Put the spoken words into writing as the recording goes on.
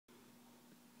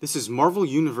This is Marvel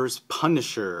Universe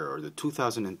Punisher, or the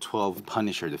 2012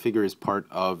 Punisher. The figure is part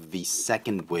of the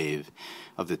second wave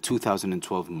of the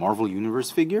 2012 Marvel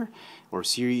Universe figure, or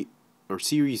Series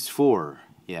 4.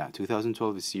 Yeah,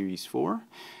 2012 is Series 4.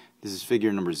 This is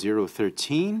figure number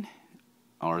 013,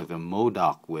 or the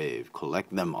MODOK wave.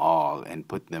 Collect them all and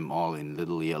put them all in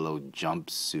little yellow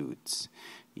jumpsuits,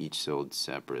 each sold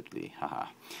separately. Haha.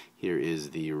 Here is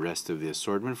the rest of the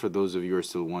assortment for those of you who are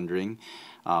still wondering.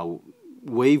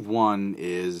 Wave 1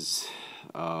 is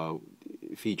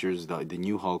features the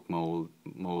new Hulk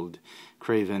mold,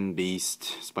 Kraven,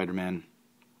 Beast, Spider-Man,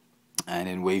 and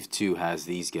then Wave 2 has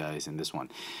these guys in this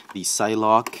one. The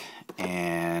Psylocke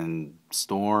and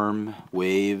Storm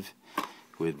wave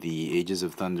with the Ages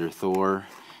of Thunder Thor.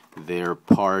 They're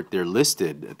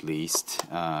listed, at least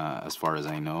as far as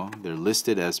I know, they're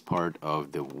listed as part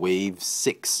of the Wave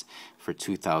 6 for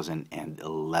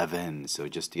 2011. So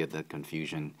just to get that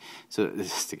confusion, so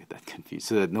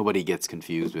that nobody gets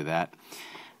confused with that.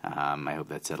 I hope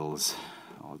that settles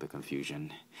all the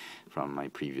confusion from my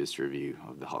previous review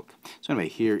of the Hulk. So anyway,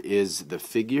 here is the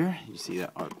figure. You see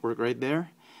that artwork right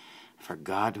there? I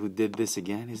forgot who did this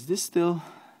again. Is this still?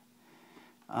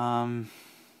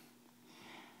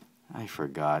 I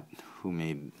forgot who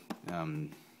made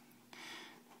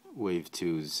Wave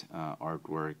 2's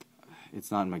artwork. It's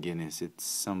not McGuinness, it's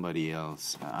somebody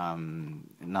else.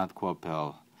 Not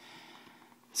Coppell.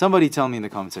 Somebody tell me in the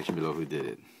comment section below who did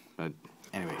it. But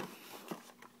anyway,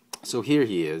 so here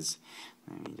he is.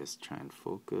 Let me just try and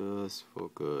focus.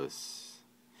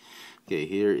 Okay,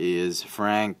 here is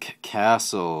Frank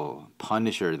Castle,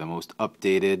 Punisher, the most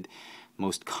updated,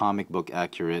 most comic book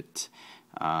accurate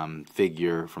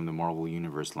figure from the Marvel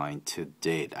Universe line to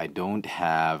date. I don't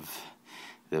have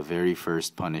the very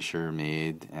first Punisher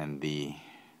made and the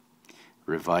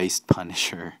revised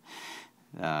Punisher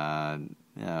for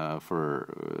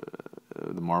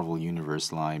the Marvel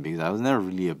Universe line, because I was never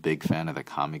really a big fan of the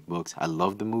comic books. I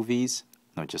love the movies,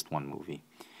 not just one movie.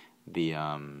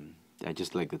 I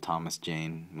just like the Thomas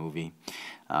Jane movie.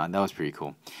 That was pretty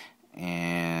cool.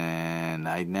 And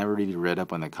I never really read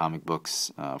up on the comic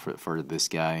books for this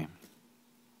guy,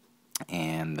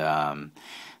 and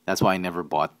that's why I never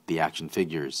bought the action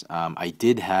figures. I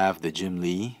did have the Jim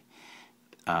Lee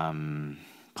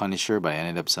Punisher, but I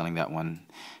ended up selling that one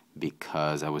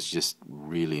because I was just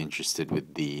really interested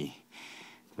with the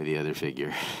other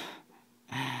figure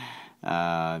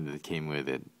that came with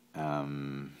it,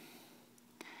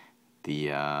 the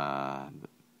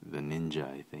Ninja,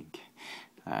 I think.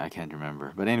 I can't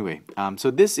remember, but anyway,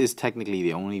 so this is technically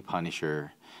the only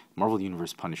Punisher, Marvel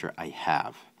Universe Punisher I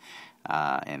have,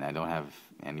 and I don't have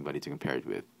anybody to compare it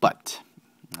with. But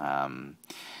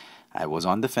I was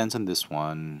on the fence on this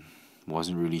one,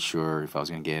 wasn't really sure if I was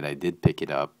gonna get it. I did pick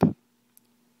it up,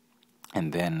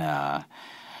 and then I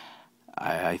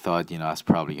thought, I was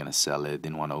probably gonna sell it,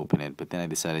 didn't want to open it, but then I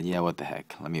decided, yeah, what the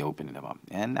heck, let me open it up.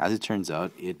 And as it turns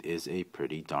out, it is a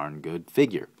pretty darn good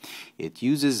figure. It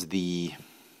uses the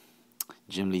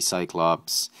Jim Lee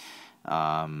Cyclops,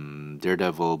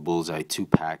 Daredevil, Bullseye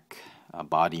 2-pack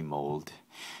body mold.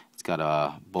 It's got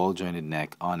a ball jointed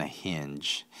neck on a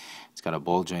hinge. It's got a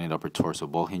ball jointed upper torso,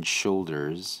 ball hinge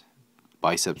shoulders,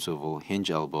 bicep swivel,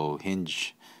 hinge elbow,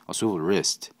 swivel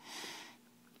wrist.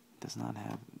 It does not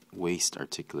have waist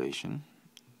articulation.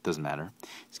 Doesn't matter.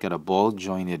 It's got a ball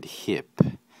jointed hip,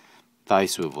 thigh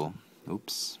swivel.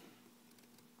 Oops.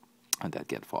 How'd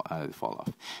that fall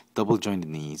off? Double jointed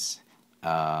knees,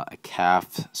 a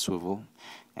calf swivel,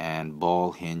 and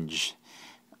ball hinge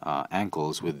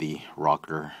ankles with the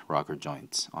rocker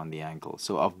joints on the ankle.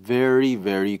 So a very,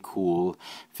 very cool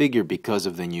figure because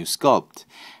of the new sculpt,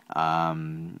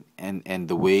 and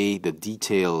the way the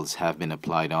details have been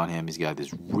applied on him. He's got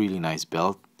this really nice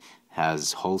belt,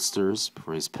 has holsters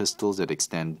for his pistols that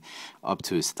extend up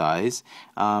to his thighs.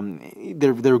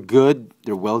 They're good.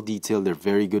 They're well detailed. They're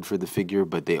very good for the figure,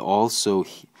 but they also,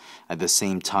 at the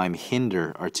same time,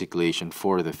 hinder articulation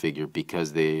for the figure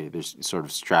because they sort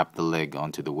of strap the leg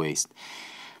onto the waist.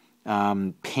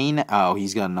 Oh,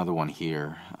 he's got another one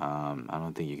here. I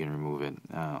don't think you can remove it,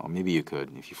 or maybe you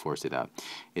could if you force it out.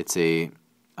 It's a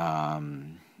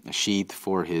sheath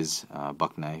for his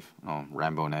buck knife,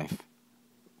 Rambo knife.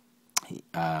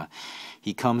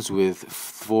 He comes with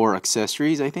 4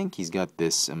 accessories, I think. He's got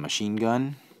this machine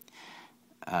gun.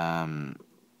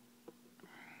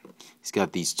 He's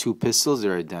got these 2 pistols.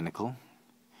 They're identical,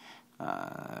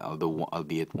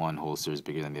 albeit one holster is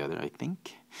bigger than the other, I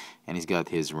think. And he's got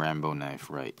his Rambo knife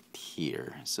right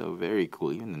here. So very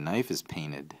cool. Even the knife is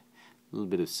painted. A little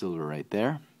bit of silver right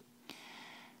there.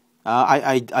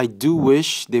 I do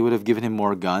wish they would have given him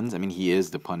more guns. I mean, he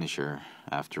is the Punisher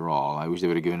after all. I wish they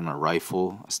would have given him a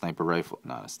rifle, a sniper rifle,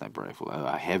 not a sniper rifle,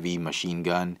 a heavy machine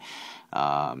gun,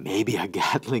 maybe a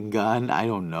Gatling gun. I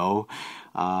don't know.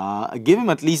 Give him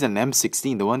at least an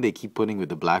M16, the one they keep putting with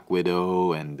the Black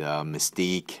Widow and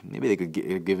Mystique. Maybe they could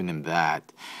have given him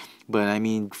that. But I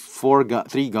mean,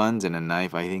 3 guns and a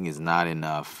knife, I think, is not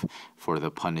enough for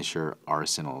the Punisher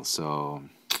arsenal. So,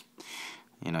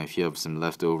 you know, if you have some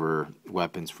leftover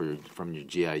weapons from your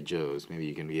GI Joes, maybe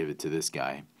you can give it to this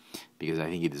guy, because I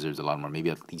think he deserves a lot more. Maybe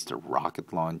at least a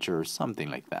rocket launcher or something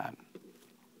like that.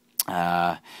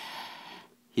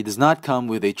 He does not come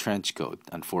with a trench coat,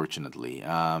 unfortunately.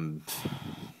 I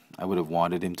would have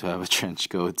wanted him to have a trench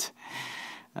coat.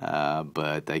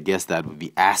 But I guess that would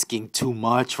be asking too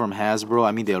much from Hasbro.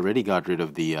 I mean, they already got rid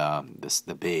of the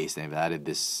base. They've added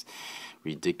this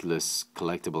ridiculous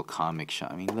collectible comic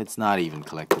shop. I mean, it's not even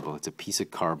collectible. It's a piece of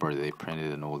cardboard that they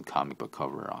printed an old comic book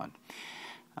cover on.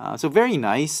 So very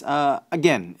nice.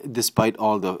 Again, despite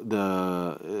all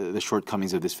the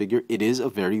shortcomings of this figure, it is a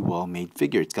very well made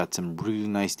figure. It's got some really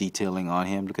nice detailing on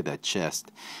him. Look at that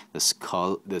chest. The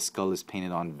skull is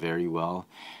painted on very well,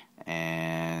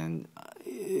 and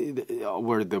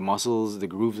where the muscles, the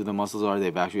grooves of the muscles are,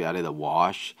 they've actually added a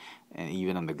wash, and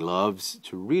even on the gloves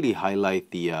to really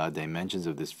highlight the dimensions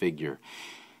of this figure.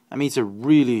 I mean, it's a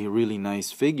really, really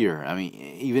nice figure. I mean,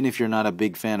 even if you're not a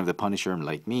big fan of the Punisher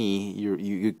like me,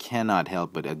 you cannot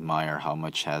help but admire how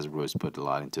much Hasbro has put a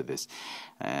lot into this.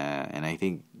 And I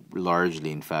think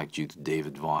largely, in fact, due to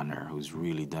David Vonner, who's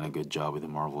really done a good job with the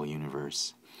Marvel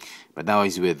Universe. But now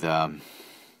he's with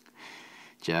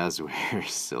Jazzwares.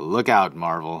 So look out,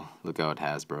 Marvel. Look out,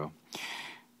 Hasbro.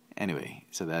 Anyway,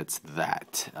 so that's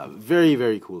that. A very,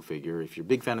 very cool figure. If you're a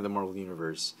big fan of the Marvel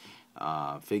Universe,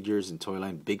 figures and toy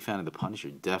line, big fan of the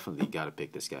Punisher, definitely got to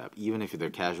pick this guy up. Even if you're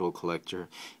a casual collector,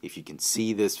 if you can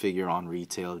see this figure on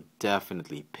retail,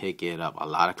 definitely pick it up. A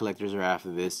lot of collectors are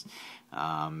after this.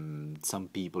 Some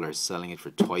people are selling it for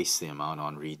twice the amount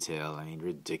on retail. I mean,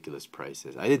 ridiculous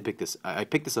prices. I picked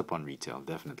this up on retail,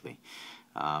 definitely.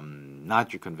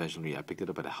 Not your conventional. I picked it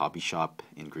up at a hobby shop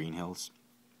in Green Hills.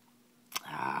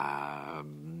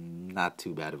 Not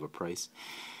too bad of a price.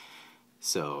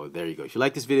 So there you go. If you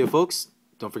like this video, folks,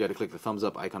 don't forget to click the thumbs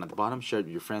up icon at the bottom. Share it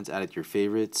with your friends. Add it to your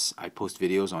favorites. I post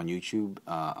videos on YouTube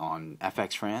on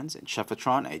FX Friends and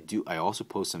Chefatron. I also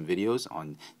post some videos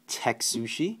on Tech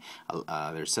Sushi.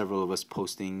 There's several of us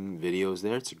posting videos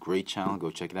there. It's a great channel. Go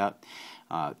check it out.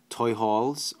 Toy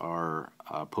hauls are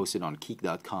posted on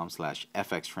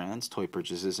Keek.com/FXFriends. Toy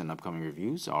purchases and upcoming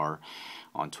reviews are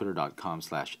on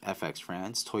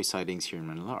Twitter.com/FXFriends. Toy sightings here in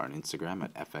Manila are on Instagram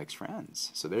at FXFriends.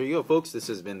 So there you go, folks. This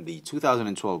has been the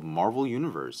 2012 Marvel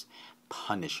Universe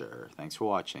Punisher. Thanks for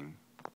watching.